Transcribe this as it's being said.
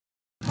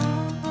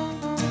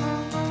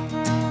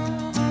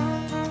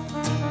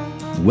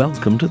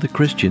Welcome to the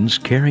Christians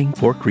Caring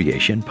for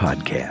Creation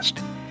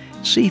podcast.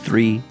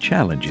 C3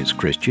 challenges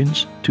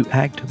Christians to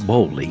act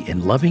boldly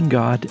in loving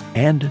God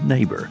and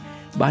neighbor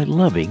by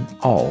loving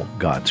all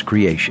God's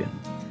creation,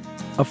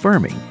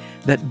 affirming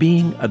that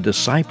being a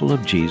disciple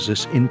of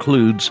Jesus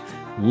includes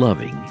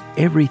loving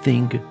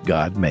everything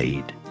God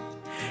made.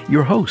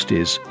 Your host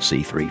is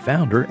C3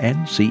 founder and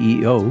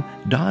CEO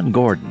Don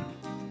Gordon.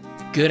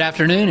 Good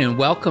afternoon and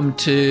welcome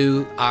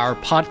to our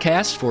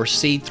podcast for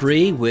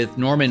C3 with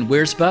Norman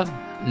Wirzba.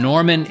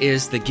 Norman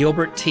is the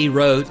Gilbert T.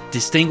 Rowe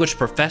Distinguished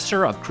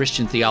Professor of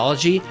Christian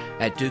Theology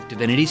at Duke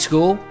Divinity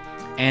School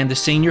and the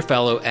Senior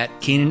Fellow at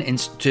Kenan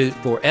Institute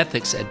for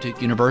Ethics at Duke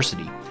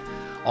University.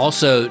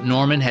 Also,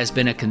 Norman has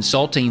been a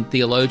consulting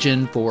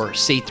theologian for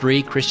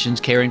C3, Christians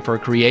Caring for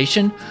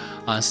Creation,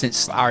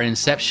 since our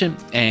inception,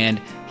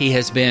 and he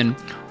has been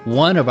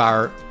one of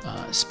our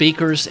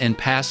speakers in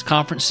past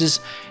conferences.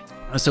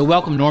 So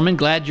welcome, Norman.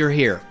 Glad you're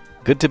here.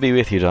 Good to be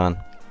with you, Don.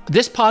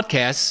 This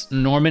podcast,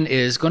 Norman,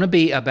 is going to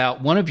be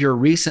about one of your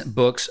recent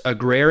books,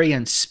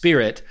 Agrarian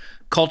Spirit,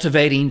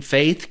 Cultivating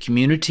Faith,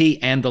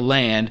 Community, and the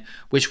Land,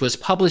 which was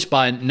published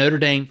by Notre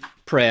Dame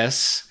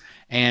Press,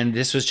 and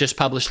this was just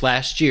published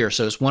last year.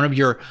 So it's one of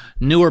your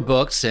newer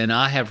books, and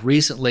I have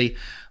recently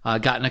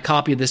gotten a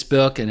copy of this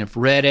book and have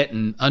read it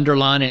and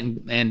underlined it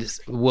and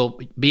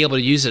will be able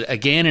to use it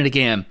again and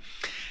again.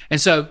 And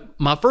so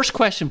my first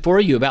question for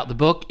you about the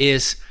book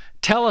is,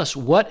 tell us,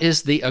 what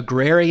is the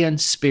agrarian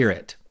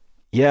spirit?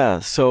 Yeah,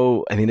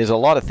 so, there's a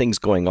lot of things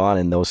going on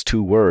in those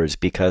two words,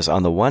 because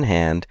on the one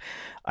hand,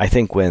 I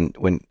think when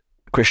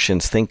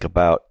Christians think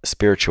about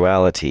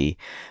spirituality,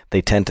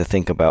 they tend to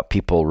think about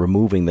people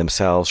removing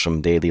themselves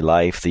from daily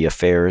life, the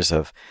affairs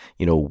of,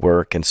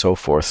 work and so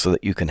forth, so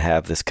that you can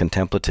have this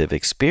contemplative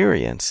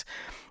experience.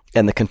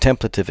 And the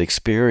contemplative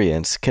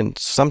experience can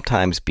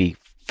sometimes be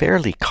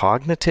fairly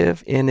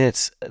cognitive in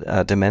its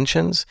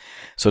dimensions.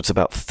 So it's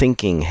about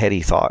thinking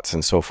heady thoughts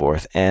and so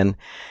forth. And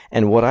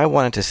what I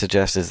wanted to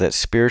suggest is that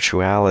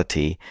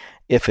spirituality,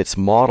 if it's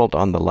modeled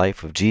on the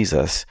life of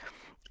Jesus,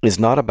 is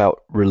not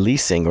about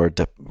releasing or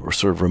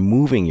sort of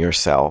removing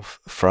yourself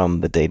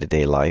from the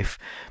day-to-day life,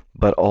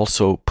 but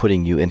also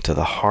putting you into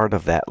the heart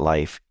of that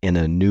life in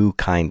a new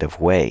kind of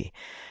way.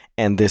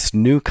 And this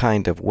new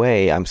kind of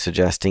way, I'm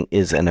suggesting,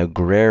 is an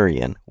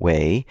agrarian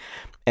way.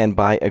 And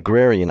by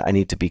agrarian, I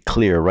need to be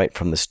clear right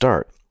from the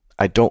start.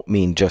 I don't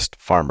mean just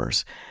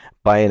farmers.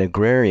 By an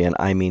agrarian,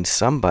 I mean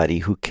somebody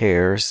who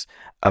cares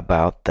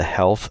about the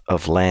health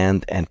of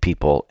land and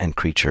people and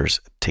creatures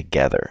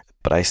together.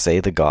 But I say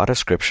the God of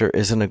Scripture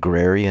is an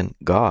agrarian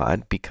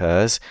God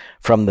because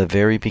from the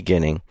very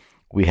beginning,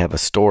 we have a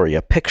story,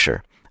 a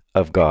picture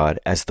of God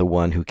as the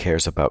one who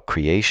cares about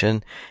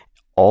creation,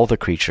 all the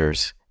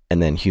creatures,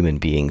 and then human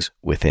beings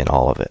within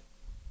all of it.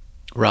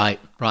 Right.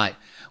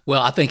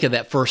 Well, I think of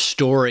that first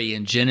story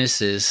in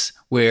Genesis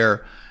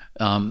where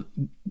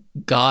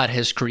God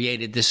has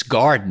created this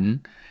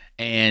garden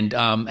and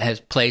has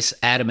placed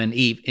Adam and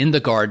Eve in the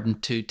garden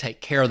to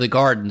take care of the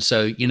garden.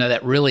 So,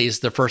 that really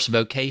is the first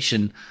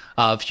vocation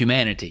of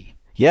humanity.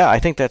 Yeah, I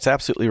think that's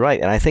absolutely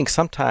right. And I think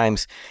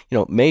sometimes,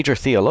 major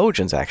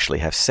theologians actually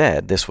have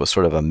said this was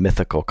sort of a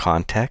mythical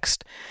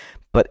context,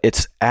 but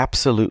it's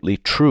absolutely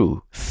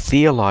true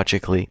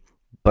theologically,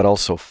 but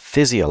also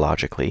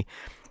physiologically,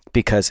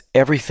 because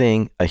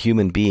everything a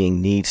human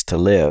being needs to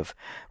live,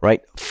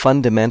 right,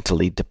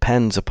 fundamentally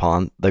depends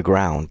upon the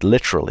ground,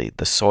 literally,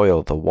 the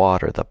soil, the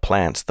water, the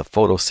plants, the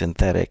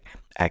photosynthetic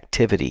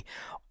activity.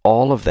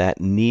 All of that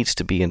needs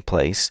to be in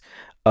place.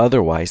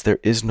 Otherwise, there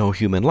is no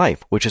human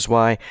life, which is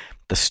why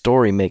the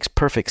story makes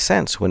perfect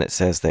sense when it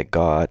says that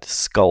God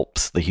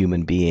sculpts the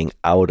human being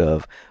out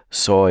of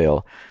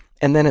soil.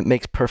 And then it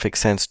makes perfect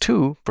sense,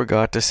 too, for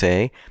God to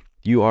say,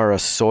 you are a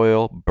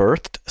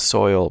soil-birthed,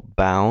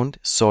 soil-bound,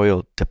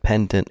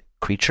 soil-dependent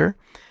creature.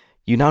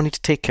 You now need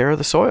to take care of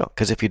the soil,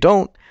 because if you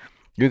don't,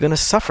 you're going to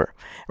suffer,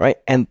 right?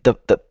 And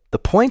the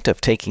point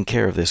of taking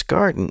care of this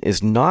garden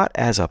is not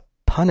as a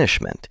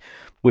punishment,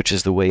 which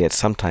is the way it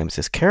sometimes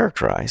is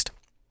characterized.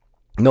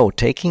 No,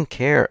 taking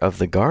care of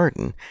the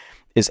garden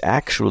is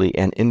actually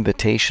an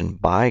invitation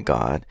by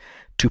God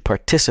to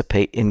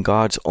participate in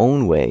God's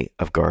own way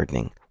of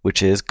gardening,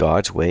 which is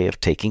God's way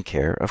of taking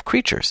care of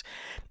creatures.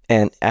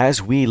 And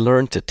as we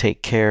learn to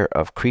take care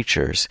of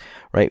creatures,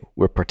 right,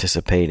 we're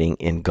participating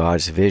in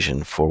God's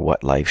vision for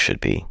what life should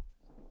be.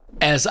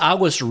 As I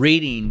was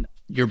reading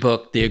your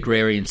book, The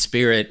Agrarian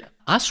Spirit,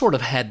 I sort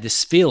of had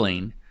this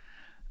feeling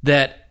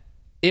that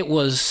I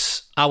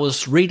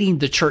was reading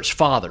the Church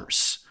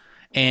Fathers.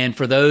 And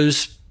for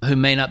those who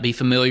may not be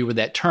familiar with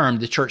that term,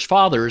 the Church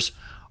Fathers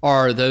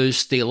are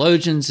those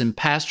theologians and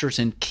pastors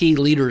and key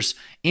leaders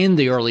in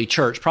the early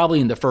church, probably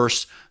in the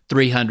first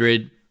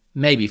 300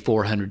 maybe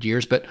 400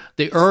 years, but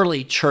the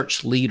early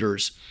church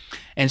leaders.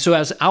 And so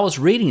as I was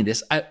reading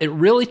this, it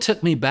really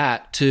took me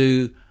back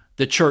to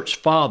the church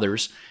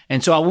fathers.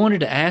 And so I wanted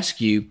to ask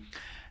you,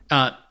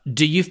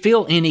 do you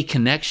feel any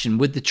connection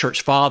with the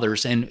church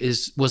fathers? And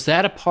was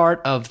that a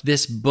part of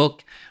this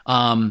book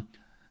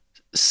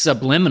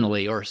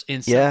subliminally or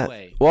in some Yeah.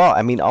 way. Well,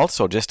 I mean,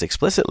 also just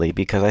explicitly,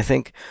 because I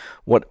think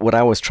what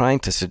I was trying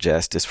to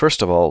suggest is,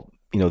 first of all,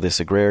 this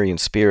agrarian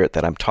spirit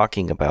that I'm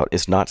talking about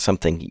is not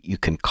something you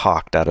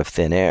concoct out of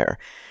thin air.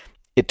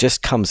 It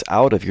just comes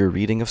out of your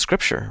reading of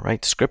Scripture,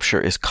 right?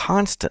 Scripture is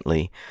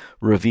constantly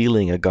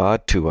revealing a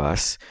God to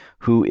us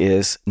who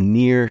is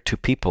near to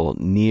people,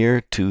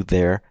 near to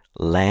their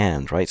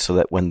land, right? So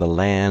that when the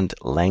land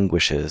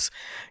languishes,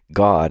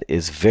 God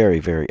is very,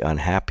 very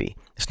unhappy.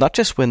 It's not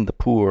just when the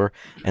poor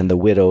and the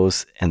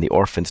widows and the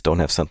orphans don't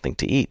have something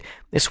to eat.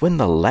 It's when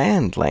the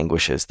land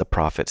languishes, the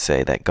prophets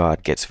say, that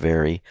God gets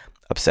very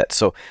upset.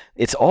 So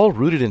it's all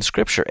rooted in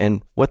Scripture.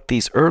 And what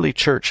these early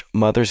church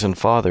mothers and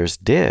fathers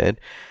did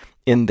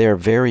in their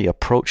very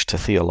approach to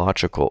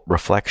theological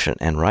reflection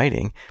and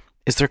writing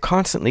is they're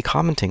constantly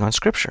commenting on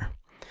Scripture.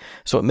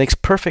 So it makes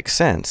perfect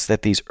sense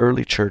that these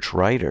early church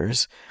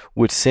writers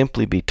would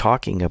simply be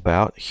talking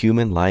about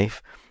human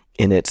life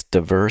in its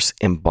diverse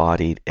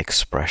embodied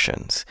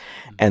expressions.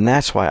 And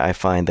that's why I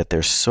find that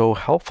they're so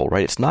helpful,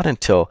 right? It's not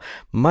until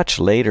much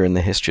later in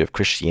the history of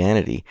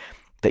Christianity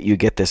that you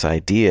get this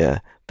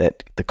idea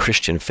that the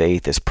Christian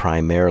faith is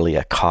primarily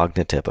a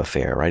cognitive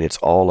affair, right? It's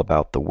all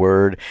about the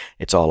word.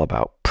 It's all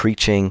about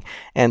preaching.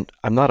 And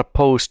I'm not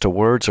opposed to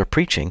words or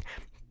preaching,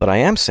 but I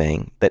am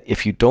saying that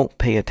if you don't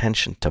pay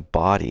attention to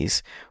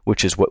bodies,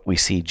 which is what we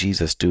see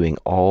Jesus doing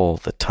all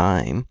the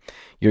time,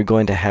 you're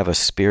going to have a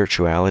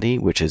spirituality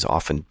which is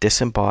often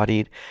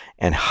disembodied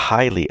and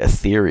highly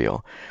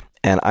ethereal.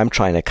 And I'm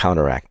trying to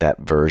counteract that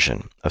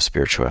version of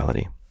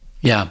spirituality.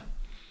 Yeah.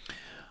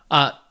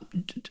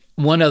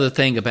 One other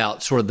thing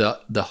about sort of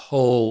the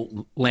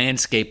whole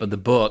landscape of the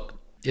book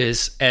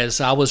is, as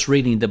I was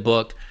reading the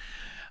book,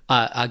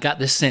 I got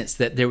this sense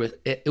that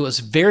it was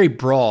very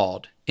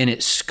broad in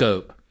its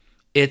scope.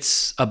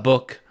 It's a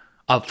book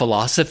of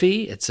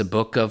philosophy. It's a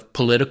book of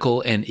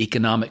political and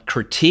economic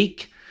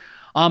critique.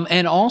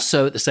 And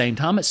also at the same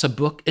time,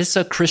 it's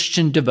a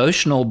Christian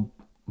devotional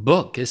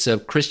book. It's a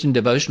Christian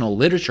devotional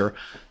literature.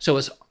 So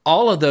it's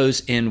all of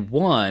those in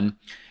one.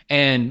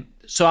 And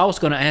so I was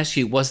going to ask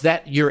you, was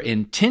that your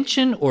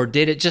intention, or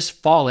did it just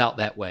fall out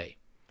that way?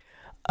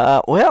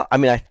 Well, I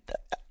mean,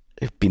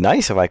 it'd be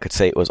nice if I could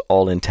say it was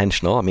all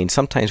intentional. I mean,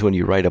 sometimes when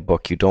you write a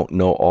book, you don't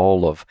know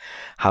all of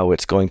how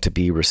it's going to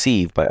be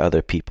received by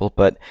other people.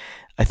 But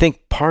I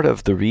think part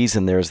of the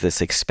reason there's this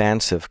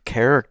expansive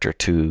character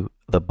to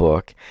the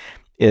book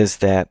is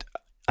that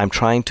I'm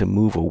trying to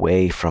move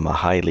away from a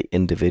highly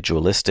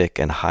individualistic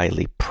and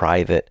highly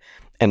private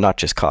and not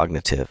just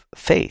cognitive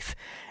faith.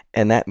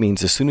 And that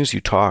means as soon as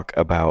you talk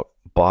about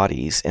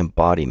bodies,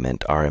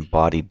 embodiment, our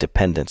embodied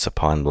dependence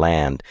upon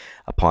land,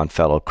 upon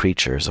fellow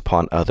creatures,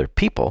 upon other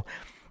people,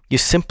 you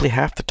simply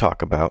have to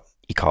talk about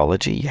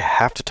ecology. You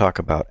have to talk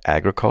about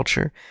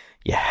agriculture.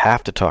 You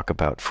have to talk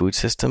about food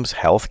systems,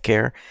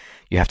 healthcare.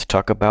 You have to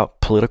talk about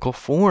political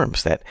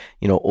forms that,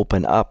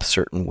 open up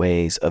certain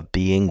ways of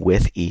being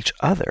with each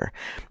other.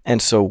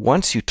 And so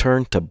once you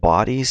turn to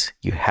bodies,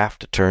 you have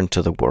to turn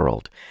to the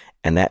world.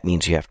 And that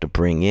means you have to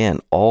bring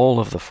in all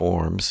of the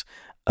forms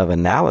of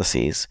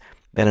analyses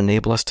that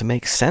enable us to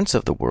make sense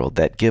of the world,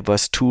 that give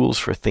us tools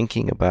for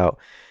thinking about,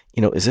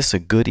 is this a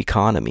good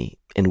economy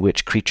in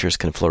which creatures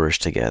can flourish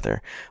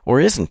together, or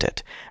isn't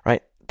it,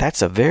 right?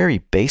 That's a very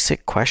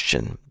basic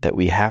question that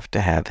we have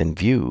to have in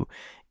view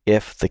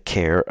if the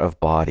care of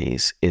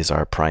bodies is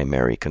our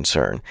primary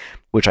concern,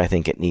 which I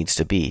think it needs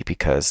to be,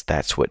 because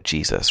that's what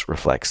Jesus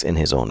reflects in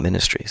his own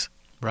ministries.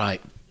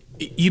 Right.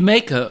 You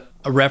make a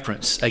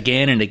reference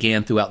again and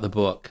again throughout the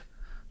book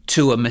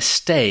to a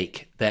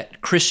mistake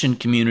that Christian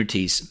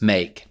communities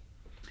make.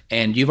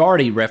 And you've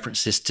already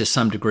referenced this to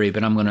some degree,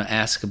 but I'm going to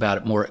ask about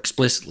it more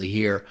explicitly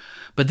here.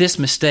 But this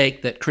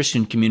mistake that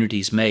Christian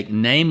communities make,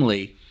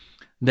 namely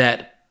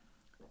that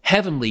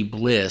heavenly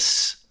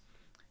bliss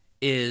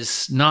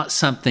is not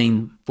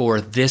something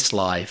for this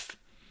life.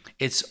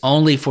 It's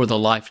only for the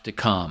life to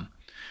come.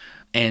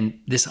 And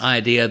this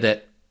idea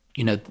that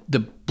the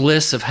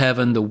bliss of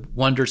heaven, the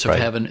wonders of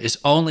heaven is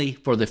only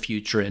for the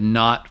future and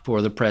not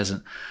for the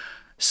present.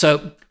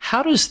 So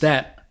how does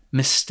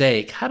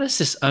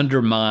this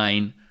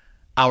undermine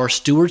our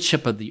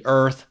stewardship of the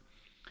earth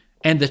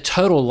and the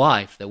total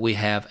life that we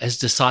have as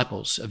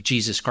disciples of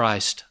Jesus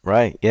Christ?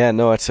 Right. Yeah,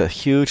 no, it's a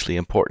hugely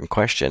important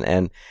question.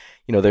 And,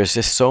 there's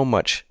just so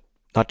much,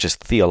 not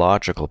just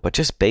theological, but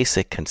just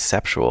basic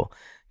conceptual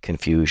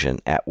confusion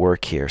at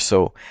work here.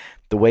 So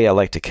the way I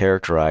like to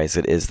characterize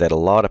it is that a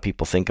lot of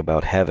people think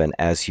about heaven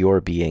as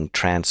you're being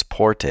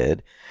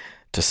transported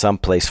to some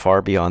place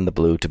far beyond the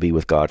blue to be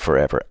with God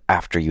forever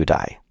after you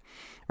die,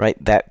 right?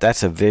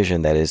 That's a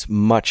vision that is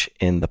much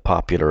in the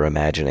popular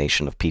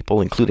imagination of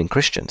people, including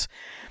Christians.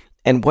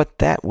 And what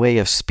that way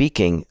of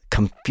speaking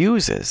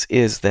confuses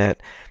is that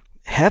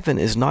heaven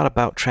is not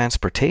about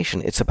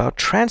transportation, it's about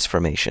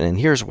transformation. And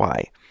here's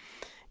why.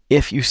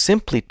 If you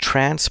simply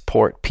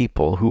transport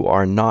people who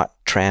are not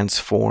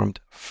transformed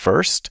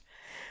first,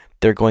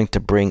 they're going to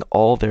bring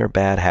all their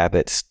bad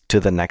habits to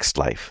the next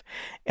life,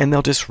 and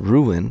they'll just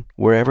ruin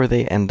wherever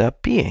they end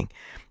up being,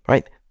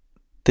 right?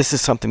 this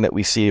is something that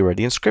we see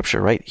already in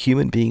Scripture, right?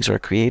 Human beings are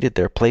created.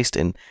 They're placed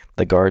in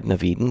the Garden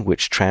of Eden,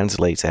 which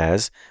translates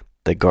as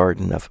the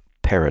Garden of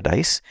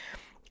Paradise.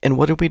 And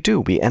what do?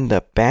 We end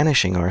up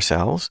banishing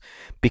ourselves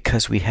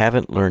because we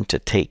haven't learned to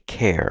take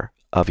care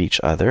of each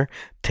other,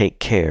 take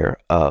care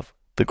of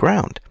the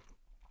ground.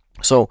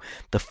 So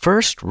the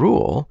first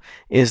rule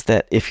is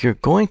that if you're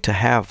going to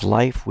have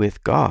life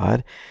with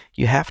God,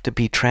 you have to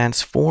be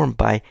transformed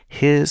by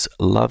His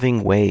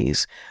loving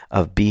ways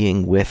of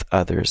being with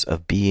others,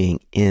 of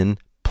being in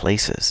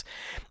places.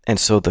 And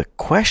so the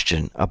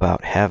question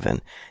about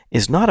heaven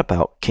is not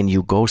about can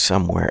you go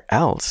somewhere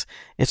else?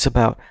 It's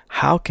about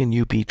how can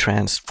you be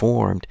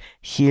transformed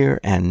here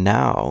and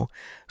now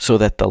so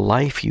that the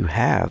life you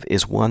have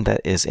is one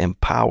that is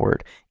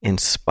empowered,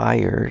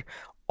 inspired,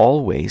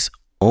 always,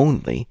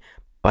 only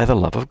by the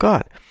love of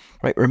God.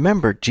 Right?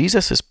 Remember,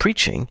 Jesus'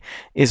 preaching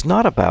is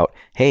not about,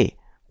 hey,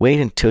 wait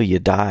until you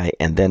die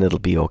and then it'll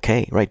be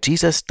okay. Right?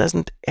 Jesus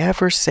doesn't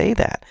ever say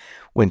that.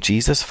 When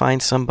Jesus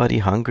finds somebody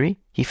hungry,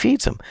 He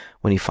feeds them.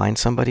 When He finds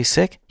somebody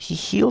sick, He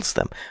heals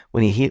them.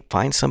 When He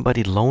finds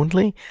somebody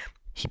lonely,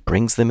 He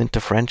brings them into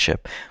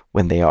friendship.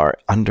 When they are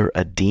under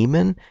a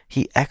demon,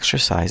 He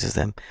exorcises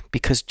them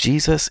because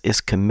Jesus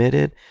is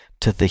committed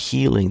to the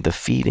healing, the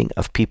feeding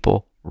of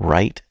people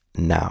right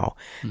now.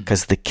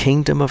 Because the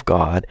kingdom of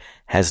God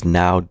has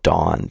now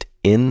dawned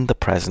in the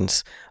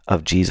presence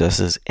of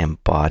Jesus'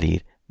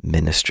 embodied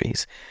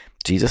ministries.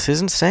 Jesus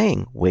isn't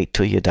saying, wait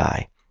till you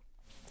die.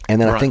 And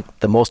then I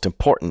think the most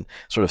important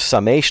sort of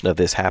summation of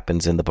this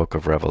happens in the book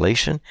of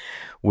Revelation,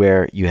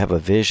 where you have a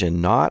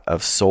vision not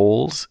of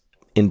souls,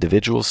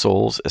 individual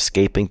souls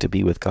escaping to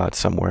be with God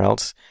somewhere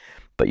else,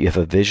 but you have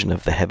a vision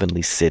of the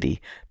heavenly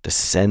city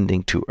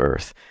descending to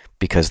earth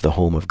because the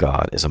home of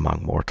God is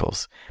among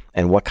mortals.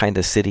 And what kind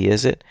of city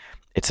is it?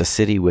 It's a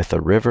city with a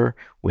river,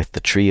 with the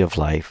tree of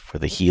life for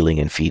the healing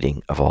and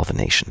feeding of all the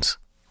nations.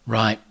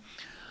 Right.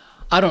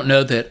 I don't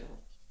know that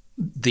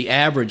the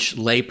average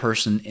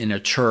layperson in a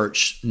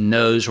church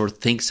knows or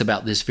thinks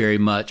about this very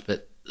much,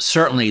 but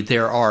certainly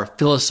there are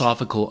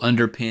philosophical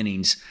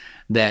underpinnings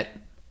that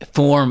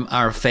form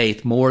our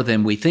faith more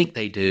than we think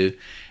they do.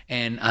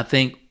 And I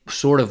think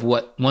sort of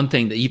one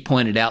thing that you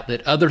pointed out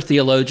that other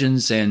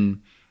theologians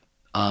and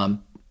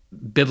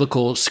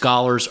biblical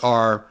scholars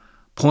are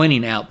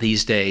pointing out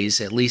these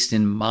days, at least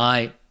in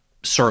my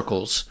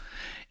circles,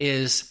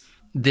 is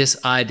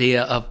this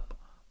idea of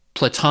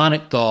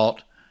Platonic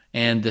thought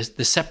and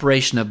the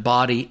separation of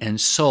body and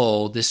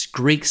soul, this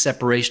Greek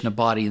separation of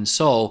body and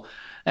soul,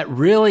 that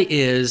really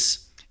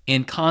is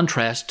in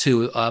contrast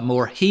to a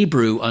more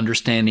Hebrew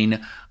understanding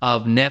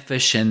of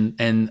nephesh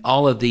and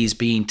all of these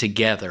being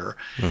together.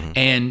 Mm-hmm.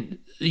 And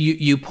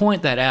you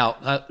point that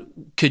out.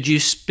 Could you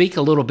speak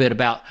a little bit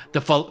about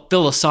the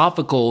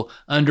philosophical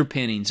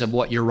underpinnings of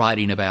what you're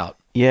writing about?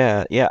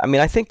 Yeah. I mean,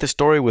 I think the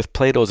story with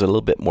Plato is a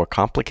little bit more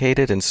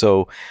complicated. And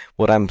so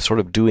what I'm sort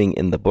of doing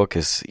in the book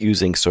is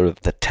using sort of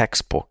the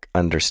textbook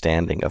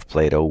understanding of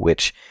Plato,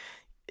 which,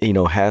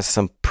 has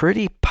some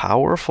pretty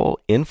powerful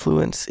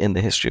influence in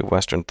the history of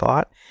Western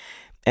thought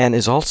and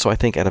is also, I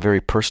think, at a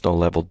very personal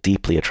level,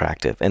 deeply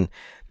attractive. And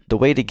the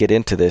way to get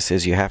into this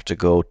is you have to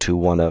go to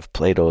one of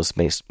Plato's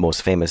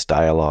most famous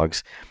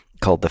dialogues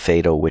called the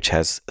Phaedo, which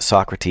has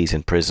Socrates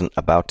in prison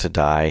about to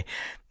die.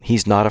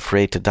 He's not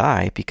afraid to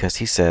die because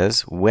he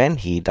says when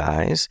he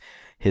dies,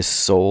 his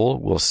soul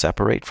will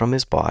separate from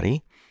his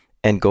body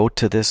and go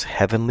to this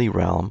heavenly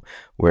realm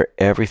where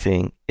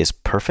everything is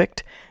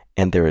perfect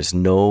and there is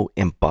no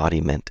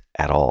embodiment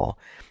at all.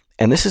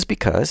 And this is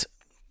because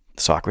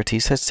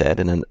Socrates has said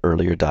in an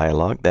earlier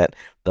dialogue that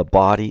the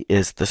body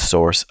is the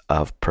source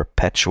of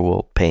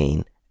perpetual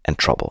pain and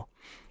trouble.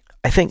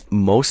 I think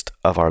most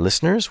of our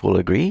listeners will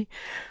agree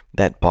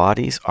that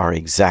bodies are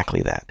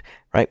exactly that,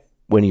 right?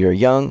 When you're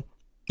young,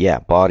 yeah,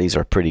 bodies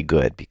are pretty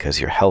good because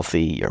you're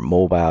healthy, you're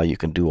mobile, you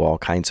can do all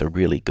kinds of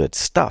really good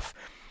stuff.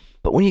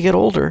 But when you get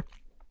older,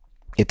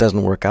 it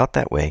doesn't work out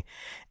that way.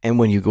 And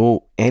when you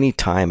go any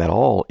time at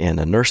all in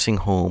a nursing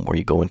home or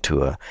you go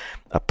into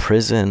a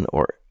prison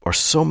or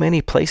so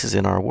many places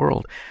in our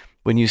world,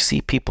 when you see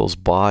people's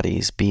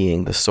bodies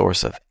being the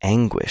source of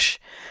anguish,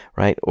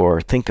 right? Or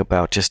think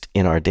about just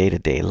in our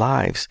day-to-day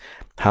lives,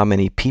 how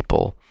many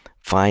people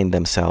find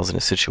themselves in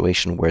a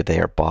situation where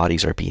their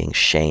bodies are being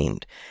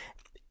shamed.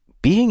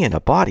 Being in a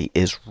body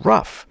is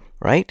rough,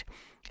 right?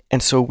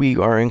 And so we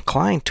are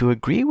inclined to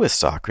agree with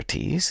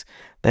Socrates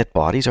that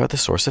bodies are the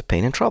source of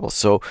pain and trouble.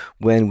 So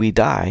when we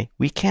die,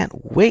 we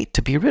can't wait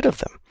to be rid of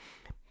them.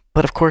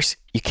 But of course,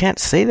 you can't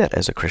say that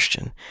as a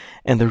Christian.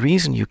 And the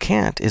reason you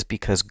can't is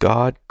because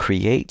God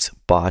creates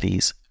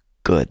bodies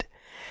good.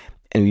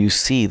 And you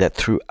see that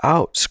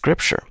throughout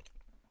Scripture,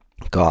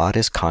 God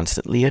is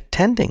constantly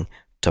attending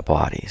to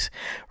bodies,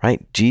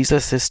 right?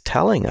 Jesus is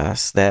telling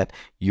us that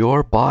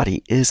your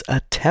body is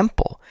a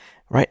temple,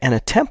 right? And a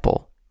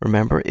temple,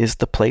 remember, is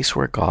the place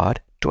where God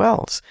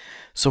dwells.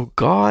 So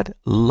God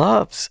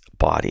loves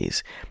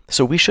bodies.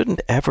 So we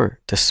shouldn't ever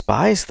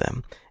despise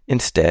them.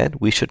 Instead,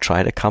 we should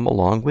try to come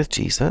along with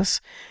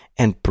Jesus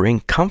and bring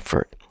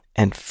comfort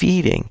and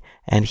feeding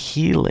and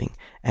healing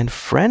and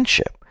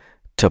friendship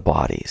to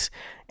bodies.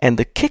 And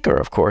the kicker,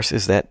 of course,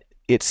 is that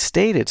it's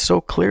stated so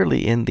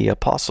clearly in the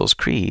Apostles'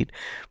 Creed,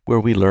 where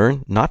we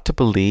learn not to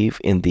believe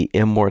in the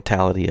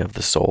immortality of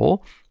the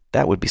soul.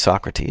 That would be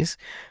Socrates.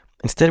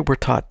 Instead, we're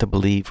taught to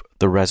believe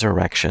the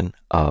resurrection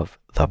of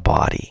the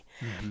body.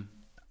 Mm-hmm.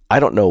 I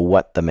don't know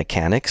what the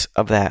mechanics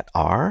of that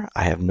are.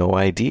 I have no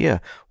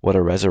idea what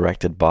a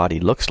resurrected body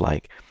looks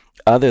like,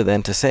 other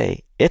than to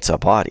say it's a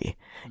body,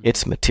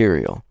 it's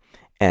material,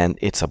 and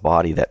it's a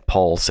body that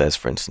Paul says,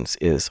 for instance,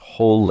 is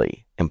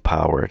wholly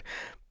empowered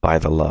by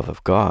the love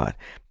of God.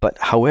 But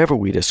however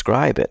we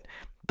describe it,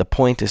 the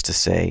point is to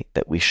say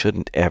that we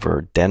shouldn't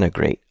ever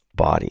denigrate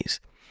bodies.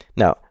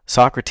 Now,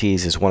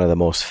 Socrates is one of the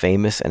most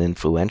famous and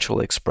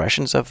influential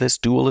expressions of this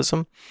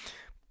dualism,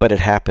 but it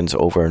happens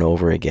over and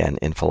over again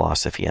in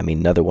philosophy. I mean,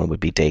 another one would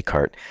be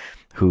Descartes,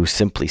 who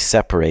simply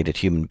separated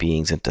human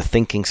beings into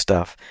thinking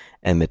stuff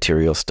and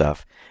material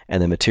stuff.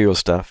 And the material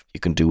stuff you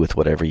can do with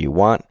whatever you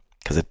want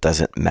because it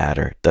doesn't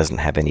matter, doesn't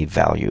have any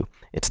value.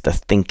 It's the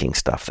thinking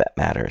stuff that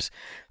matters.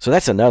 So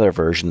that's another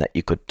version that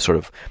you could sort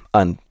of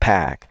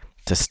unpack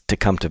to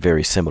come to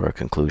very similar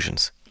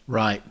conclusions.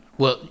 Right.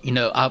 Well,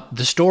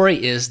 the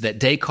story is that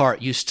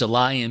Descartes used to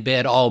lie in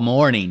bed all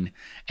morning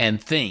and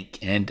think.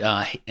 And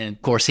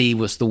of course, he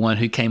was the one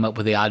who came up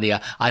with the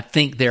idea, I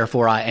think,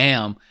 therefore I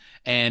am.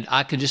 And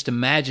I can just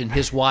imagine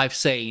his wife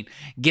saying,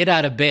 get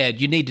out of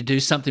bed. You need to do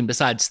something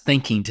besides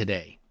thinking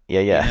today.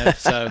 Yeah.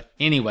 So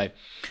anyway,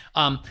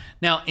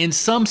 now in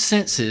some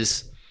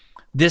senses,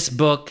 this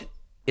book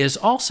is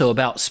also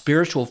about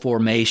spiritual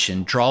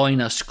formation,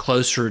 drawing us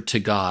closer to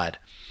God.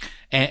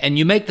 And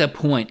you make that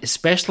point,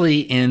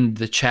 especially in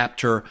the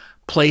chapter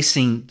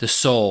Placing the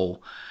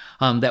Soul,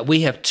 that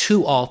we have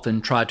too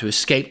often tried to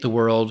escape the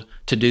world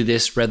to do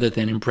this rather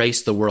than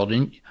embrace the world.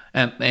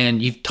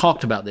 And you've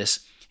talked about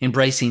this,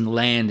 embracing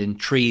land and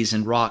trees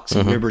and rocks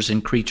and rivers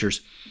and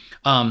creatures.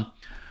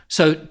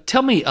 So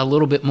tell me a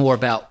little bit more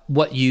about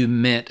what you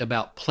meant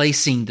about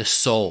placing the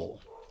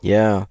soul.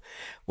 Yeah.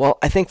 Well,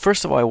 I think,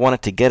 first of all, I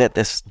wanted to get at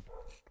this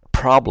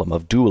problem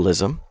of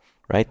dualism,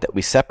 right? That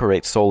we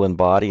separate soul and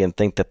body and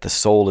think that the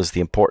soul is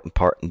the important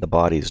part and the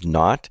body is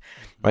not,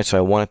 right? So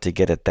I wanted to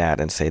get at that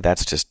and say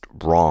that's just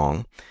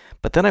wrong.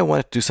 But then I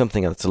wanted to do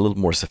something that's a little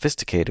more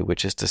sophisticated,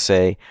 which is to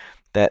say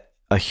that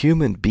a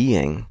human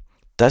being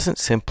doesn't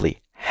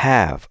simply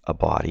have a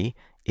body,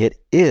 it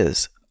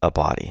is a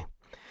body.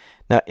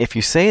 Now, if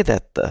you say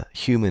that the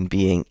human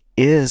being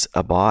is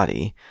a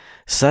body,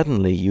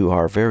 suddenly you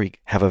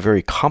have a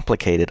very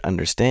complicated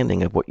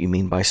understanding of what you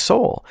mean by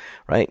soul,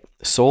 right?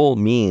 Soul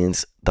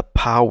means the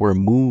power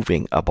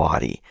moving a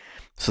body.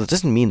 So it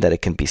doesn't mean that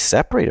it can be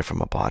separated from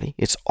a body.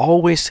 It's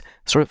always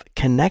sort of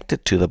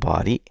connected to the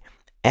body,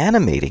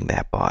 animating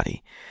that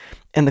body.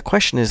 And the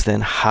question is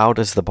then, how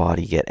does the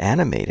body get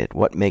animated?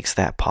 What makes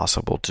that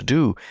possible to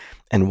do?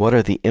 And what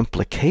are the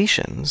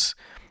implications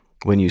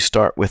when you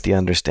start with the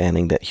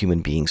understanding that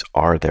human beings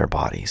are their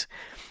bodies?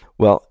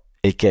 Well,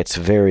 it gets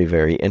very,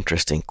 very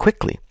interesting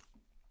quickly,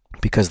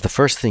 because the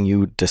first thing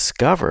you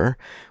discover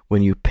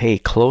when you pay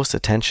close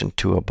attention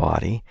to a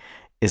body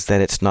is that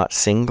it's not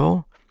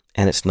single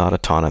and it's not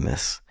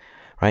autonomous,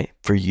 right?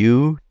 For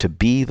you to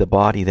be the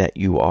body that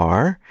you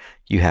are,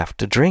 you have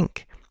to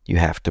drink, you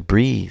have to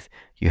breathe,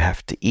 you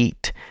have to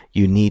eat,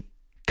 you need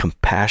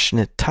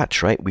compassionate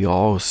touch, right? We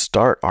all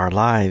start our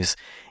lives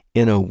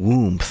in a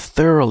womb,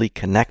 thoroughly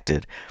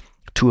connected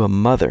to a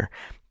mother.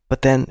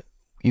 But then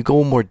you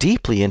go more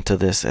deeply into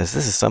this, as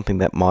this is something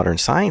that modern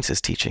science is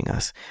teaching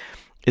us,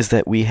 is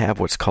that we have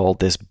what's called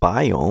this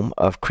biome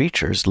of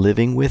creatures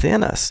living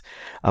within us,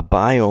 a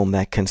biome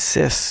that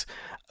consists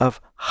of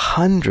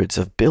hundreds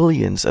of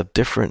billions of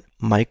different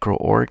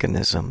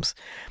microorganisms,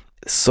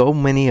 so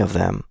many of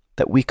them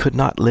that we could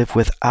not live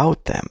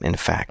without them, in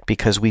fact,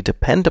 because we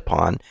depend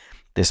upon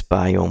this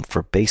biome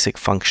for basic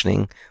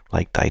functioning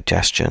like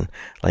digestion,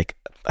 like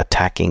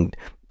attacking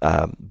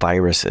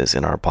viruses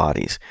in our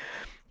bodies.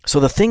 So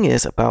the thing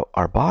is about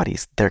our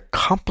bodies, they're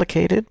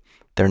complicated,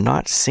 they're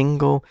not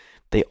single,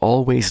 they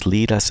always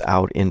lead us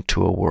out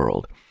into a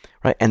world,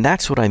 right? And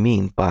that's what I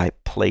mean by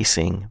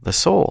placing the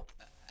soul.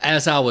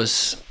 As I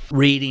was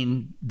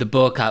reading the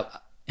book,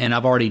 and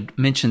I've already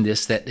mentioned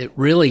this, that it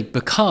really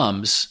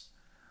becomes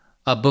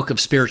a book of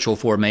spiritual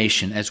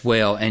formation as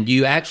well. And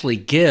you actually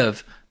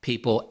give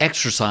people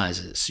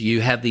exercises.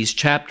 You have these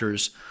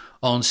chapters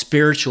on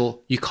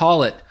spiritual, you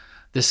call it,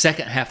 the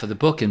second half of the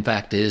book, in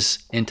fact, is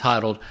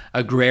entitled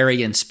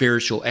Agrarian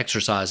Spiritual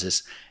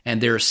Exercises.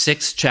 And there are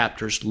 6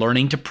 chapters: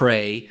 learning to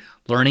pray,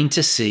 learning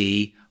to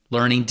see,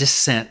 learning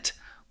descent,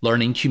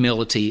 learning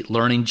humility,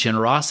 learning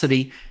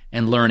generosity,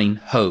 and learning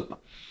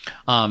hope.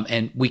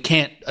 And we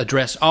can't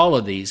address all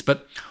of these,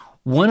 but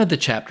one of the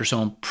chapters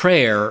on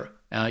prayer,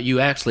 you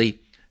actually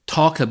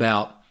talk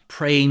about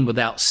praying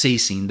without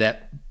ceasing,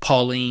 that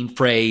Pauline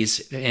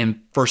phrase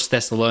in 1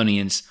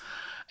 Thessalonians,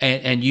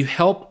 and you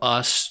help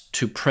us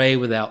to pray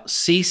without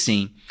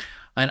ceasing.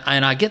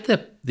 And I get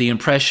the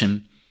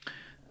impression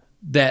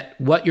that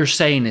what you're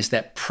saying is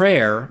that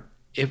prayer,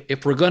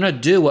 if we're going to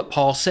do what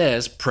Paul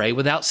says, pray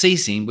without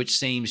ceasing, which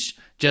seems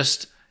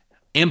just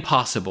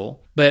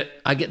impossible, but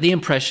I get the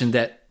impression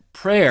that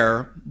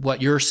prayer,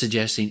 what you're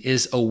suggesting,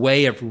 is a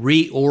way of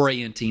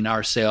reorienting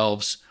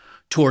ourselves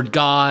toward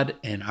God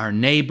and our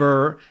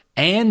neighbor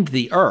and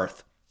the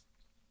earth.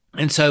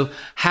 And so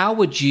how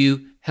would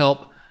you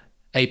help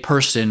a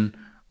person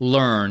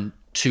learn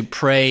to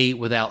pray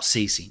without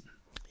ceasing?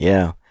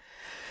 Yeah.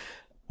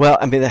 Well,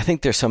 I mean, I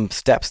think there's some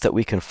steps that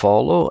we can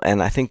follow.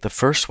 And I think the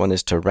first one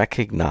is to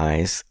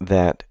recognize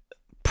that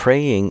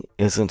praying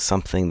isn't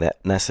something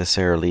that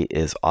necessarily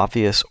is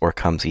obvious or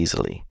comes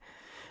easily.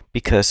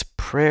 Because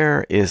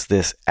prayer is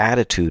this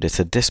attitude, it's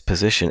a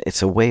disposition,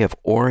 it's a way of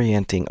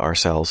orienting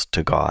ourselves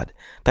to God.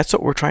 That's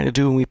what we're trying to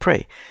do when we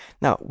pray.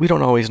 Now, we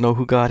don't always know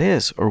who God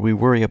is, or we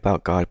worry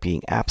about God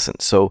being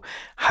absent. So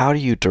how do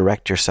you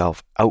direct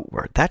yourself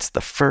outward? That's the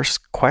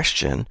first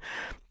question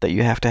that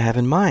you have to have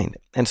in mind.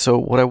 And so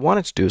what I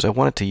wanted to do is I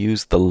wanted to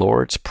use the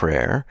Lord's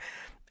Prayer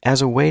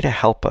as a way to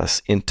help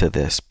us into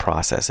this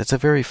process. It's a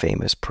very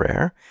famous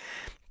prayer,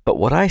 but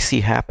what I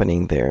see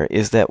happening there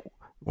is that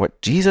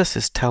what Jesus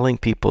is telling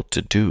people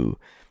to do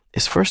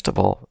is, first of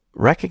all,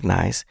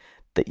 recognize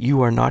that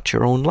you are not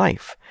your own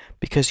life,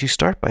 because you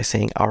start by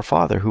saying, Our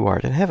Father who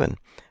art in heaven,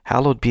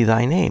 hallowed be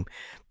thy name.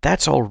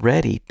 That's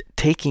already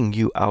taking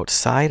you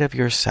outside of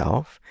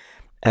yourself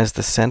as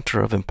the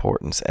center of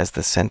importance, as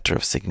the center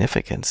of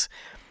significance,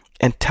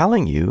 and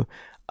telling you,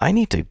 I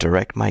need to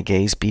direct my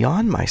gaze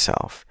beyond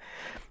myself.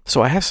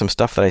 So I have some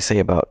stuff that I say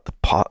about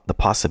the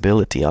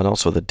possibility and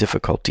also the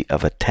difficulty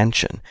of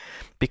attention,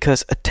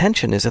 because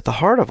attention is at the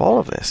heart of all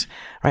of this,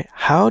 right?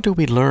 How do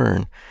we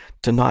learn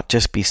to not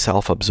just be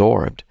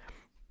self-absorbed,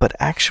 but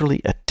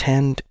actually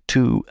attend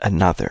to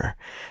another?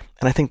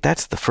 And I think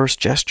that's the first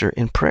gesture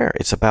in prayer.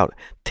 It's about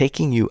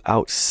taking you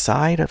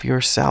outside of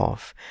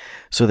yourself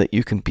so that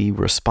you can be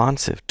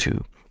responsive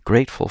to,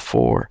 grateful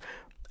for,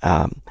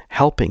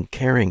 helping,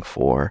 caring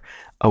for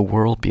a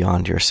world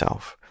beyond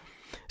yourself.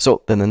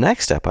 So then the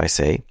next step, I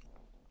say,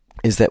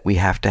 is that we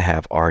have to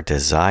have our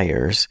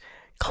desires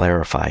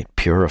clarified,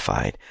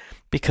 purified,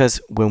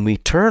 because when we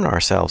turn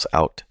ourselves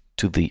out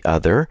to the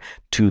other,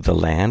 to the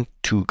land,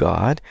 to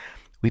God,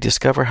 we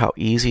discover how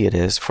easy it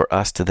is for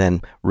us to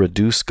then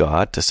reduce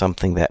God to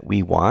something that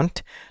we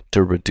want,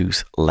 to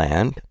reduce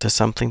land to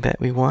something that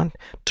we want,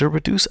 to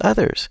reduce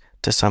others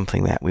to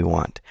something that we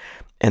want.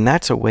 And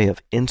that's a way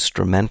of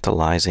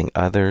instrumentalizing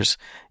others.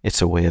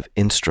 It's a way of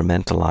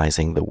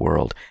instrumentalizing the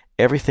world.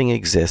 Everything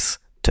exists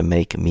to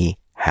make me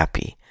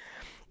happy.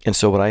 And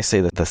so what I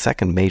say that the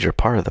second major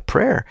part of the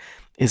prayer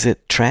is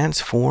it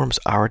transforms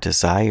our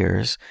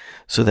desires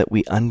so that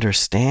we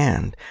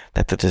understand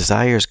that the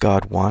desires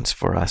God wants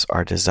for us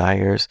are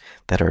desires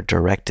that are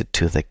directed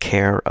to the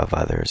care of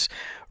others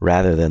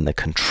rather than the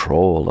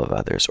control of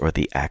others or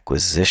the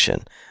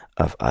acquisition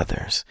of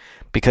others.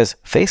 Because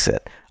face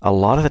it, a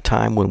lot of the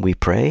time when we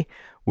pray,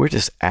 we're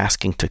just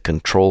asking to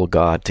control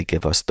God to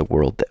give us the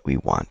world that we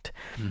want.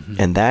 Mm-hmm.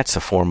 And that's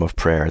a form of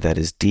prayer that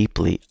is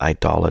deeply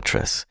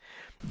idolatrous.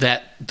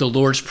 That the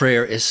Lord's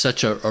Prayer is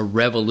such a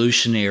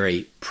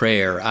revolutionary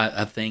prayer.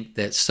 I think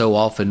that so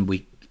often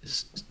we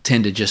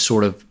tend to just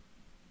sort of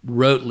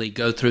rotely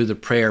go through the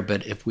prayer,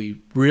 but if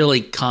we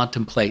really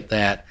contemplate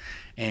that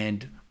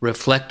and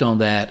reflect on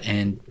that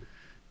and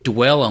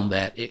dwell on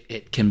that,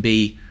 it can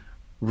be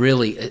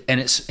really,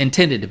 and it's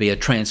intended to be a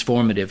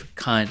transformative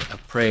kind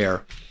of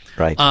prayer.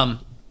 Right.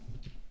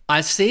 I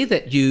see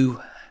that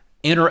you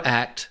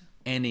interact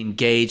and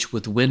engage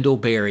with Wendell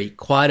Berry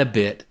quite a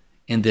bit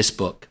in this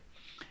book.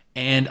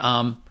 And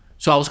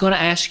so I was going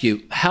to ask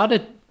you, how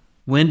did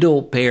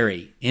Wendell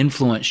Berry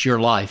influence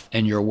your life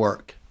and your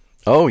work?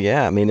 Oh,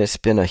 yeah. I mean, it's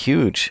been a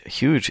huge,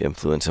 huge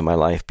influence in my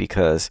life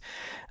because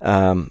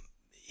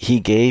he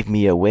gave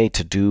me a way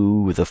to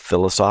do the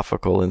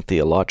philosophical and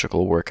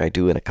theological work I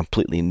do in a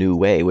completely new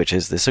way, which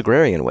is this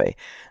agrarian way.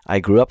 I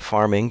grew up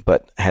farming,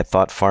 but had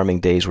thought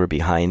farming days were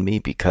behind me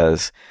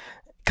because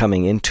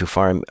coming into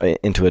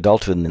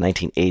adulthood in the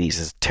 1980s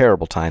is a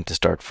terrible time to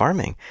start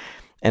farming.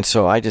 And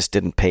so I just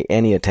didn't pay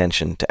any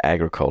attention to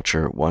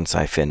agriculture once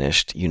I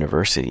finished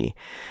university.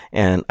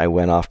 And I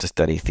went off to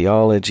study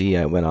theology.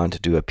 I went on to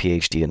do a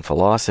PhD in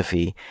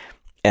philosophy.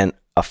 And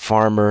a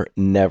farmer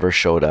never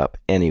showed up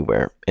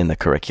anywhere in the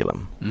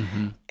curriculum.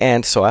 Mm-hmm.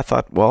 And so I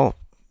thought, well,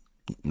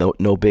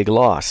 no big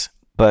loss.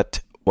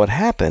 But what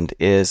happened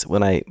is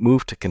when I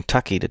moved to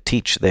Kentucky to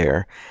teach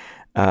there,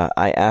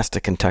 I asked a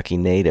Kentucky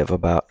native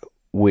about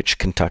which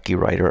Kentucky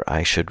writer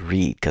I should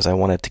read because I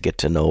wanted to get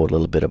to know a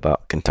little bit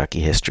about Kentucky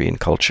history and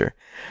culture.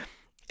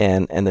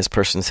 And this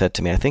person said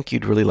to me, I think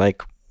you'd really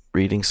like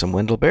reading some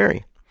Wendell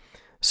Berry.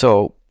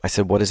 So I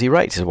said, what does he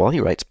write? He said, well, he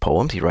writes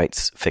poems, he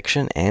writes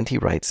fiction, and he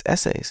writes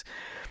essays.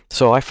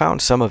 So I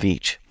found some of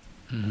each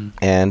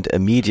and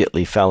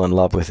immediately fell in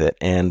love with it.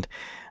 And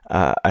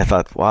I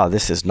thought, wow,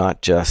 this is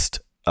not just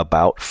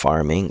about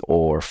farming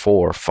or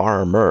for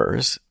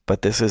farmers,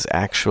 but this is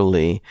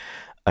actually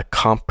a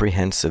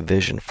comprehensive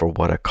vision for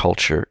what a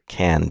culture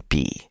can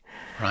be.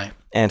 Right.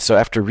 And so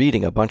after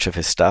reading a bunch of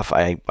his stuff,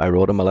 I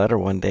wrote him a letter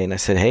one day and I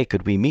said, hey,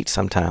 could we meet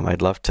sometime?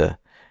 I'd love to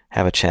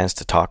have a chance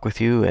to talk with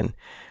you. And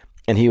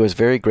And he was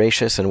very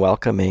gracious and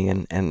welcoming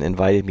and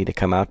invited me to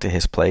come out to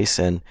his place.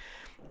 And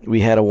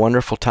we had a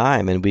wonderful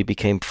time, and we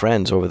became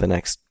friends over the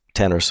next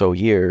 10 or so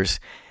years.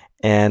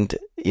 And,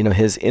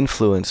 his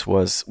influence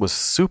was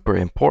super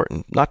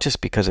important, not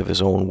just because of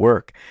his own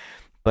work,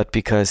 but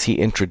because he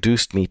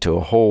introduced me to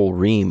a whole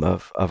ream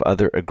of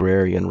other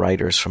agrarian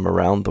writers from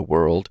around the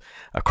world,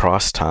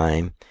 across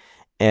time.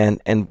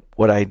 And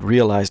what I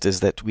realized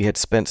is that we had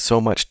spent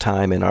so much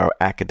time in our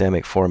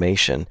academic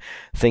formation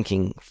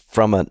thinking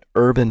from an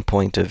urban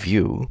point of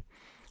view,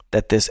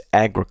 that this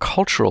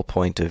agricultural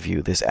point of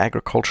view, this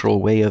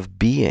agricultural way of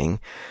being,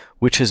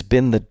 which has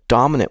been the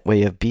dominant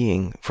way of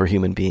being for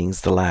human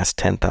beings the last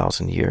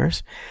 10,000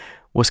 years,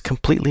 was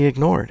completely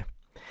ignored.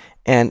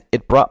 And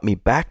it brought me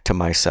back to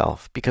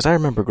myself, because I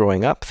remember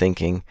growing up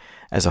thinking,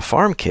 as a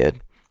farm kid,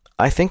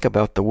 I think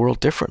about the world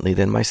differently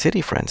than my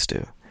city friends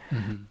do.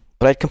 Mm-hmm.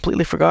 But I'd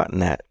completely forgotten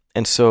that.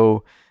 And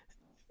so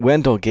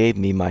Wendell gave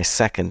me my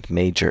second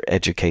major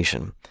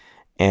education.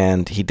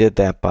 And he did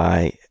that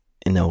by,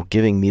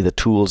 giving me the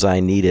tools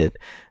I needed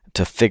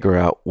to figure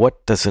out,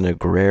 what does an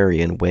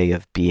agrarian way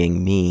of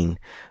being mean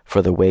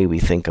for the way we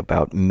think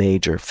about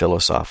major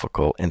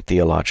philosophical and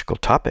theological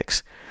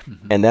topics.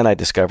 Mm-hmm. And then I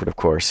discovered, of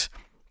course,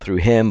 through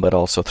him, but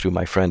also through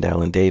my friend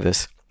Alan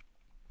Davis,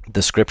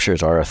 the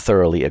Scriptures are a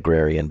thoroughly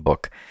agrarian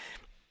book.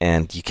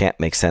 And you can't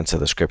make sense of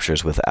the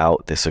Scriptures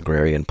without this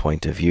agrarian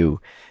point of view.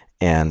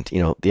 And,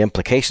 the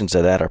implications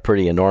of that are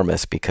pretty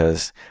enormous,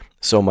 because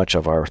so much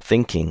of our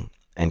thinking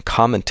and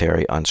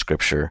commentary on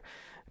Scripture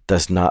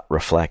does not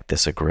reflect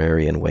this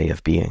agrarian way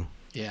of being.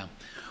 Yeah.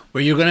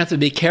 Well, you're going to have to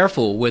be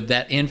careful with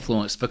that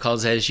influence,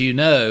 because, as you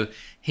know,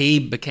 he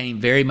became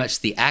very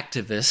much the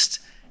activist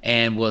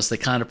and was the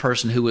kind of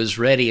person who was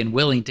ready and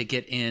willing to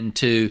get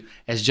into,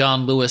 as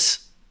John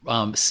Lewis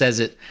says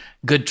it,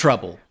 good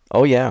trouble.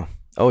 Oh, yeah.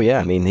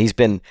 I mean, he's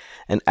been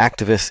an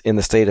activist in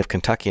the state of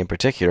Kentucky in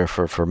particular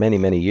for many,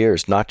 many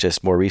years, not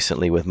just more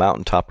recently with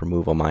mountaintop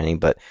removal mining,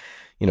 but,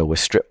 with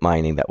strip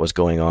mining that was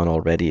going on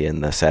already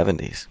in the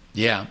 70s.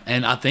 Yeah,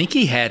 and I think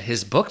he had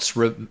his books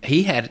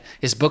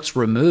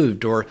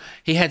removed, or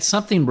he had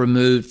something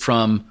removed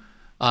from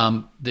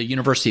the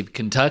University of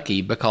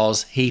Kentucky,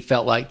 because he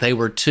felt like they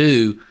were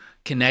too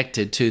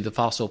connected to the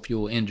fossil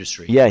fuel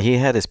industry. Yeah, he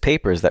had his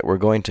papers that were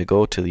going to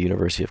go to the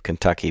University of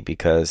Kentucky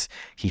because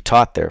he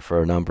taught there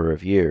for a number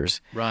of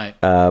years. Right.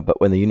 But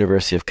when the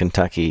University of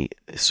Kentucky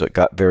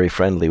got very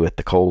friendly with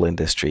the coal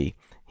industry,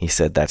 he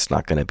said that's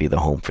not going to be the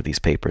home for these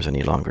papers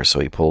any longer,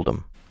 so he pulled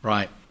them.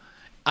 Right.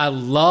 I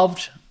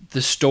loved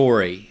the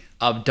story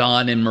of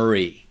Don and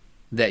Marie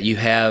that you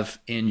have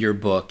in your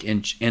book,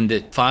 in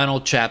the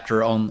final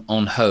chapter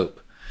on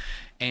hope.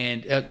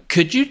 And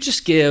could you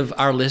just give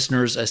our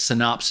listeners a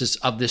synopsis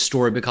of this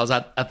story? Because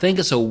I think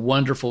it's a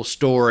wonderful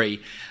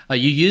story.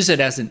 You use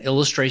it as an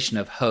illustration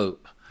of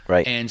hope.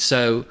 Right. And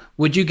so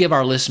would you give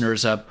our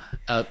listeners a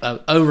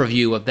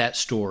overview of that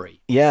story?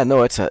 Yeah,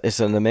 no, it's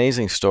an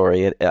amazing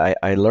story.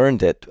 I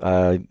learned it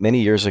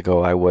many years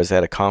ago. I was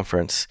at a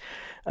conference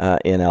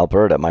in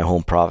Alberta, my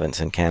home province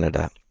in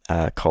Canada,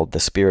 called The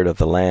Spirit of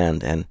the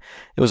Land. And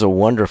it was a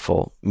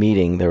wonderful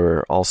meeting. There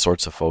were all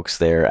sorts of folks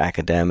there,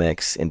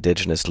 academics,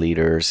 indigenous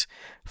leaders,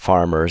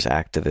 farmers,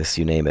 activists,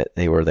 you name it.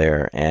 They were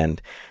there.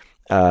 And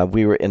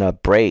we were in a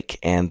break,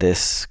 and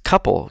this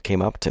couple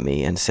came up to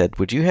me and said,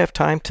 "Would you have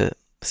time to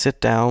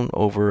sit down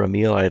over a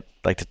meal? I'd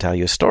like to tell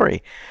you a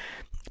story."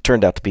 It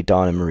turned out to be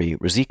Don and Marie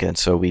Ruzicka, and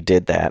so we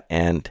did that.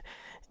 And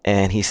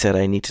he said,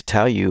 "I need to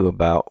tell you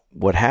about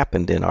what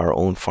happened in our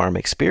own farm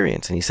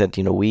experience." And he said,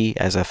 we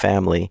as a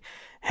family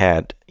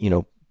had,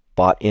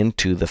 bought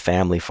into the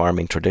family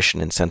farming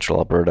tradition in central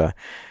Alberta.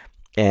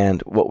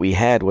 And what we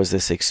had was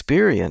this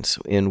experience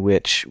in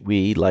which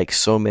we, like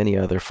so many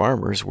other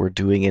farmers, were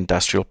doing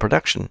industrial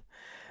production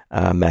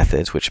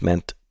methods, which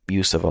meant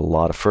use of a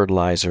lot of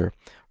fertilizer,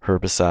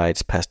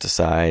 herbicides,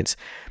 pesticides,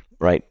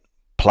 right?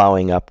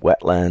 Plowing up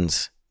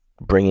wetlands,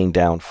 bringing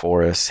down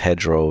forests,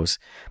 hedgerows,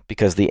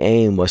 because the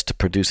aim was to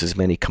produce as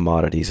many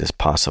commodities as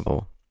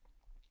possible.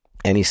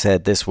 And he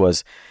said this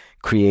was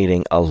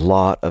creating a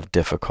lot of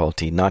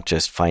difficulty, not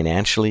just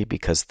financially,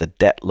 because the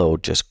debt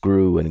load just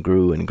grew and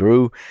grew and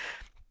grew,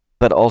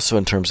 but also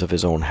in terms of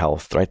his own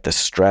health, right? The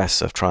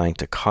stress of trying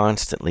to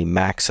constantly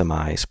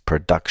maximize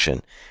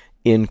production,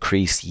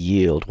 increase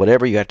yield,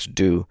 whatever you had to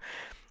do.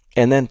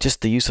 And then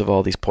just the use of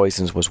all these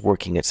poisons was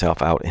working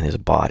itself out in his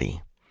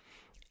body.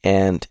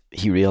 And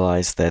he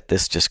realized that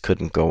this just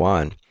couldn't go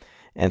on.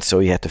 And so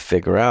he had to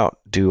figure out,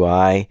 do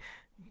I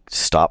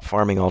stop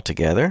farming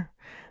altogether?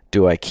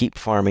 Do I keep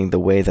farming the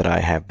way that I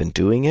have been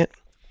doing it?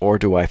 Or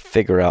do I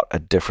figure out a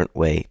different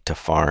way to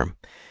farm?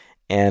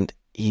 And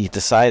he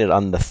decided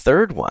on the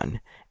third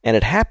one. And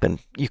it happened,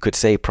 you could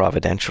say,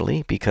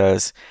 providentially,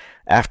 because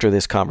after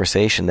this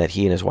conversation that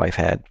he and his wife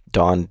had,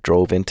 Don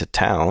drove into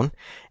town,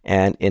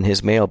 and in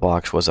his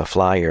mailbox was a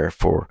flyer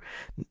for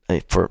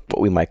what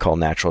we might call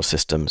natural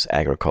systems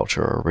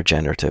agriculture or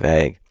regenerative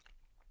ag.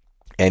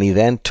 And he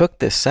then took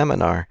this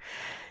seminar,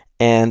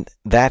 and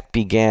that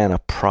began a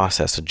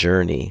process, a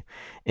journey.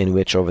 in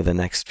which over the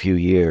next few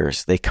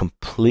years they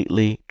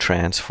completely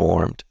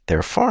transformed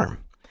their farm,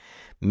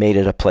 made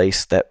it a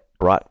place that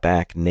brought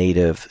back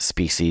native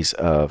species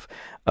of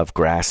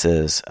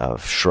grasses,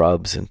 of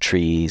shrubs and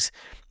trees,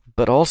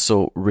 but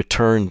also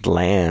returned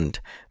land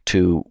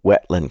to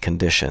wetland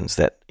conditions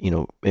that,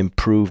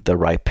 improved the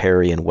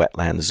riparian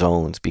wetland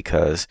zones,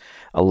 because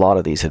a lot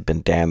of these had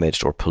been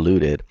damaged or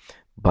polluted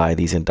by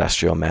these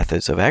industrial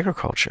methods of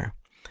agriculture.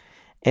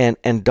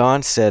 And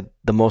Don said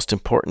the most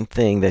important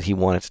thing that he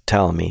wanted to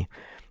tell me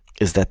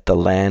is that the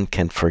land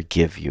can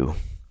forgive you.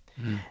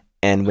 Mm.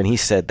 And when he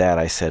said that,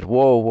 I said,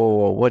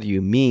 whoa, what do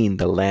you mean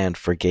the land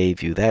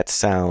forgave you? That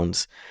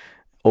sounds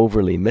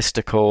overly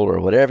mystical, or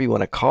whatever you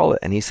want to call it.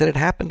 And he said it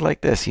happened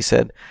like this. He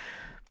said,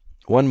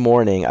 one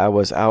morning I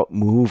was out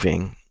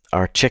moving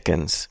our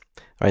chickens,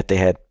 right? They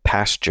had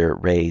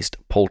pasture-raised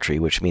poultry,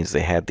 which means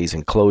they had these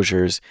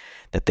enclosures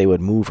that they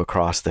would move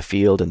across the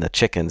field, and the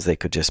chickens, they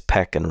could just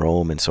peck and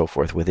roam and so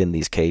forth within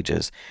these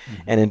cages.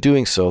 Mm-hmm. And in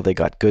doing so, they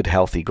got good,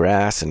 healthy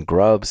grass and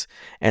grubs,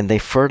 and they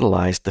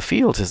fertilized the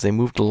fields as they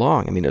moved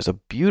along. I mean, there's a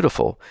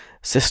beautiful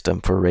system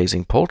for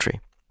raising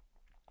poultry.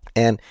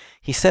 And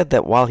he said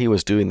that while he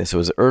was doing this, it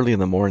was early in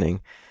the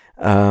morning,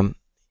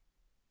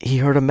 he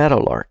heard a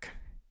meadowlark.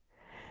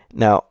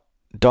 Now,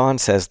 Don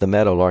says the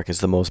meadowlark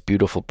is the most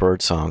beautiful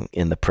bird song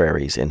in the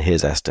prairies, in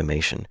his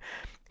estimation.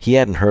 He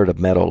hadn't heard a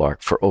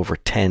meadowlark for over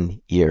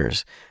 10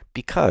 years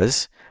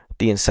because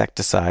the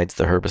insecticides,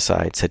 the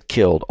herbicides, had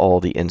killed all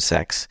the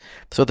insects.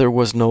 So there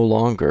was no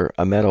longer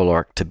a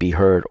meadowlark to be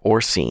heard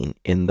or seen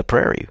in the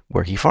prairie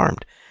where he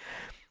farmed.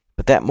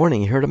 But that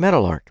morning he heard a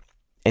meadowlark,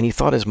 and he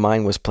thought his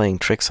mind was playing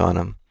tricks on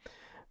him.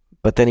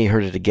 But then he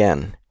heard it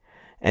again,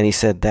 and he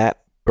said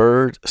that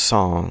bird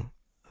song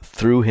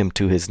threw him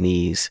to his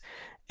knees,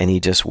 and he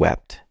just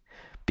wept,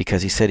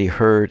 because he said he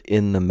heard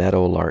in the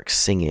meadowlark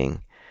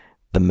singing,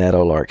 the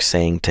meadowlark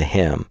saying to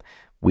him,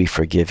 "We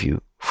forgive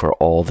you for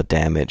all the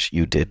damage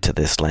you did to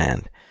this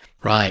land."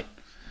 Right.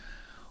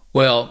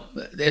 Well,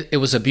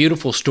 it was a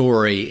beautiful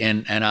story,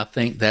 and I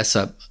think that's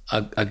a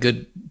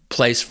good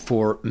place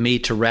for me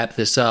to wrap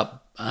this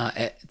up.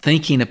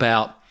 Thinking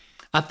about,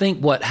 I think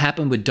what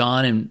happened with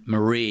Don and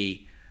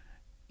Marie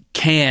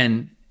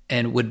can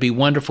and would be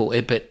wonderful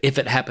if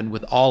it happened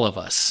with all of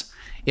us.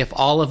 If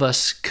all of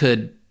us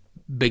could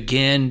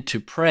begin to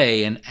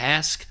pray and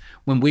ask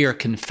when we are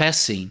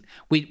confessing,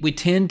 we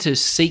tend to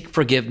seek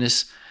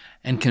forgiveness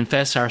and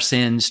confess our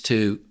sins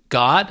to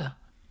God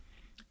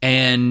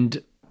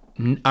and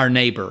our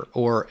neighbor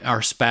or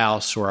our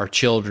spouse or our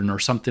children or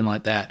something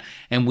like that.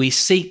 And we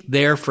seek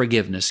their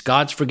forgiveness,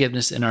 God's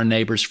forgiveness and our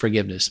neighbor's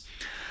forgiveness.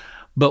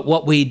 But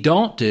what we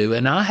don't do,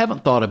 and I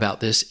haven't thought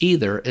about this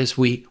either, is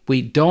we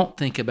don't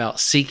think about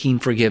seeking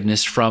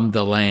forgiveness from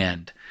the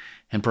land.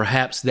 And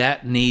perhaps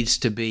that needs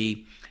to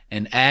be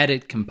an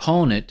added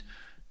component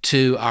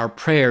to our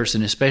prayers,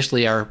 and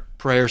especially our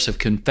prayers of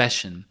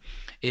confession,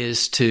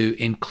 is to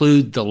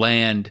include the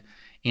land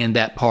in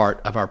that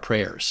part of our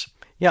prayers.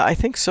 Yeah, I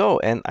think so.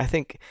 And I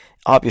think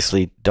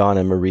obviously Don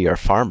and Marie are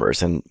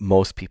farmers, and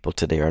most people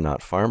today are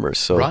not farmers.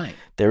 So right.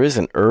 There is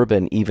an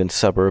urban, even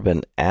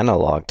suburban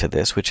analog to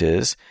this, which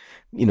is,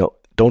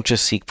 don't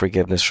just seek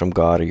forgiveness from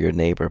God or your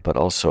neighbor, but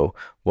also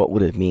what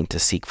would it mean to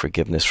seek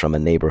forgiveness from a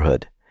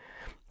neighborhood,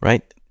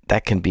 right?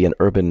 That can be an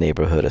urban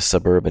neighborhood, a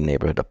suburban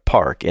neighborhood, a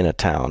park in a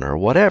town, or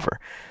whatever,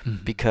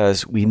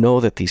 because we know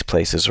that these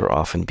places are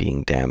often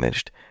being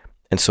damaged.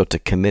 And so to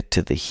commit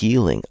to the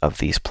healing of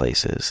these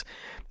places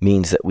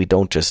means that we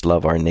don't just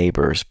love our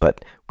neighbors,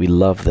 but we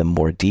love them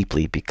more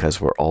deeply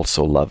because we're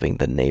also loving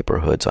the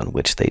neighborhoods on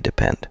which they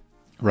depend.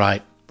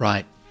 Right.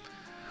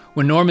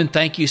 Well, Norman,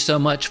 thank you so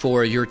much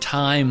for your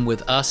time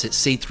with us at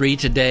C3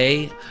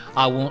 today.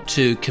 I want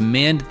to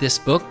commend this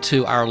book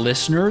to our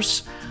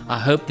listeners. I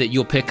hope that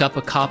you'll pick up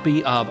a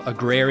copy of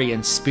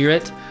Agrarian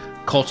Spirit,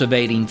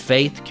 Cultivating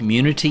Faith,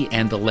 Community,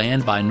 and the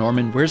Land by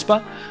Norman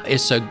Wirzba.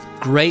 It's a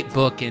great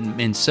book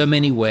in so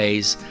many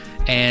ways.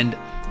 And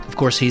of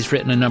course, he's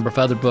written a number of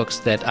other books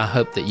that I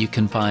hope that you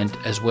can find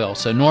as well.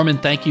 So Norman,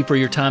 thank you for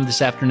your time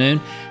this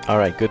afternoon. All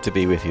right. Good to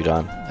be with you,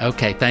 Don.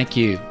 Okay. Thank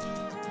you.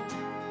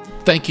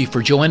 Thank you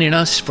for joining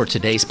us for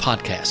today's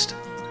podcast.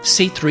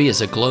 C3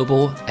 is a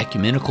global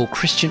ecumenical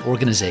Christian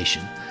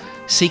organization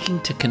seeking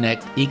to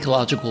connect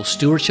ecological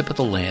stewardship of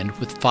the land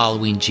with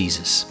following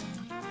Jesus.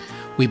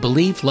 We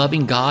believe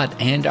loving God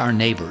and our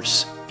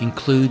neighbors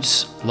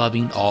includes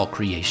loving all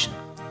creation.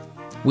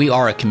 We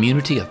are a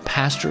community of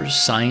pastors,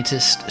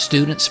 scientists,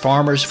 students,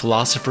 farmers,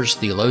 philosophers,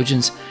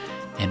 theologians,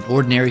 and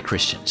ordinary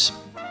Christians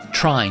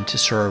trying to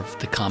serve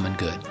the common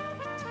good.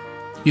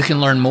 You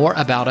can learn more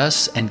about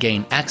us and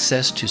gain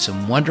access to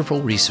some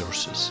wonderful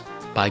resources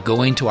by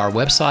going to our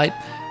website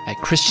at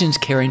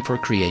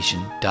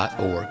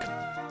christianscaringforcreation.org.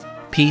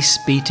 Peace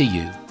be to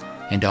you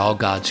and all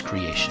God's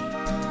creation.